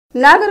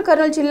నాగర్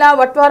కర్నూలు జిల్లా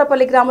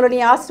వట్వారపల్లి గ్రామంలోని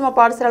ఆశ్రమ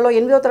పాఠశాలలో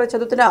 8వ తరగతి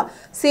చదువుతున్న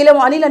శీలం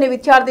అనిల్ అనే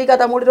విద్యార్థి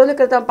గత 3 రోజుల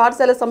క్రితం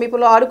పాఠశాల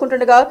సమీపంలో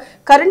ఆడుకుంటుండగా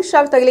కరెంట్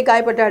షాక్ తగిలి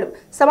గాయపడ్డాడు.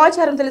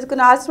 సమాచారం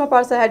తెలుసుకున్న ఆశ్రమ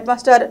పాఠశాల హెడ్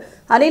మాస్టర్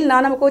అనిల్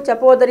నానమ్మకు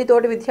చెప్పవద్దని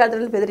తోటి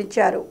విద్యార్థులను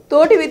బెదిరించారు.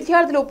 తోటి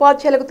విద్యార్థులు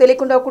ఉపాధ్యాయులకు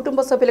తెలియకుండా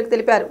కుటుంబ సభ్యులకు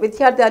తెలిపారు.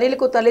 విద్యార్థి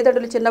అనిల్కు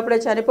తల్లిదండ్రులు చిన్నప్పుడే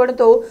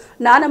చనిపోవడంతో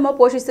నానమ్మ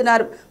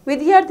పోషిస్తున్నారు.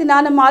 విద్యార్థి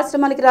నానమ్మ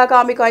ఆశ్రమానికి రాక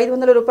ఆమెకు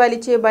 500 రూపాయలు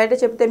ఇచ్చి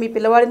బయట చెప్తే మీ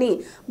పిల్లవాడిని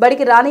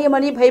బడికి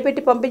రానియమని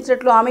భయపెట్టి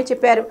పంపించినట్లు ఆమె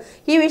చెప్పారు.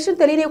 ఈ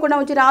విషయం తెలియని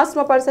ఉంచిన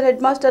ఆశ్రమ పాఠశాల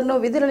హెడ్ మాస్టర్ ను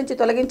విధుల నుంచి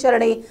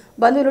తొలగించాలని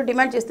బంధువులు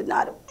డిమాండ్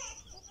చేస్తున్నారు.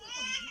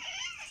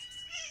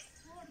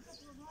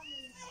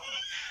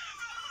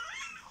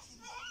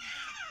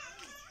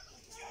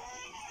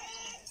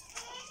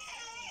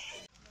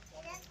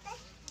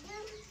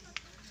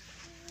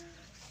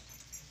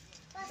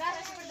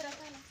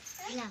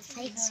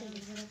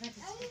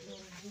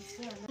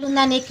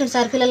 ఎక్కిండు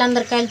సార్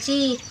పిల్లలందరూ కలిసి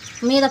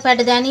మీద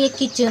పడ్డదాన్ని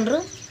ఎక్కించిండ్రు.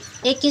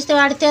 ఎక్కిస్తే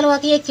వాడి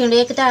తెలవక ఎక్కిండు.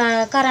 ఎక్కితే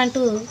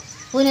కరెంటు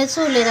పోయినది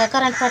చూడలేదు.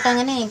 కరెంటు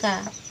పట్టంగానే ఇంకా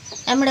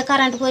ఎమ్మడే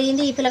కరెంటు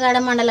పోయింది. ఈ పిల్లగాడ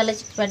మండలాల్లో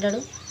చిక్కిపడ్డాడు.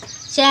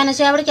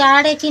 చేపడికి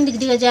ఆడే కిందికి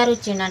దిగజారి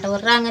వచ్చిండంట.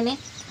 రాగానే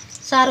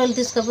సార్ వాళ్ళు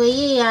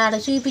తీసుకుపోయి ఆడ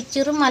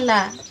చూపించారు. మళ్ళా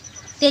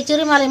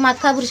తెచ్చారు. మళ్ళీ మాకు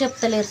కబురు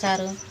చెప్తలేరు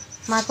సారు.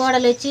 మా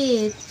కోడలు వచ్చి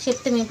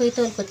చెప్తే మేము పోయి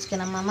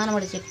తోలుకొచ్చుకున్నాం.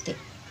 మనవడు చెప్తే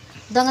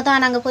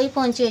దొంగతనంగా పోయి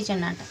ఫోన్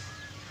చేసిండంట.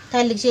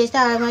 తల్లికి చేస్తే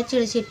ఆమె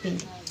వచ్చి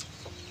చెప్పింది.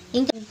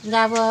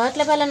 ఇంకా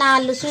అట్ల పిల్ల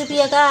వాళ్ళు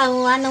చూపించక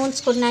అన్న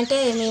ఉంచుకుంటున్నంటే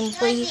మేము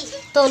పోయి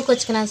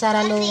తోలుకొచ్చుకున్నాం సార్.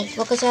 వాళ్ళు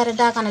ఒకసారి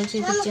దాకానాలు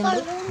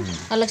చూపించిండ్రు.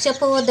 వాళ్ళకి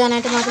చెప్పవద్దు అని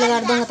అంటే మా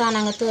పిల్లగాడు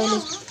దొంగతనంగా తోలి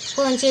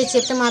ఫోన్ చేసి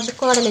చెప్తే మా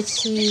కోడలు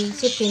వచ్చి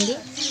చెప్పింది.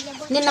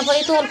 నిన్న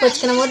పోయి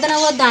తోలుకొచ్చుకున్నాం.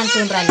 వద్దా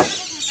అంటుండ్రు వాళ్ళు.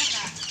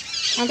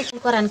 అంటే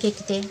కూరానికి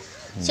ఎక్కితే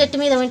చెట్టు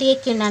మీద వంటి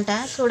ఎక్కిండంట.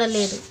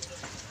 చూడలేదు.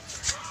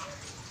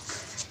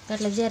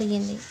 అట్లా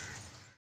జరిగింది.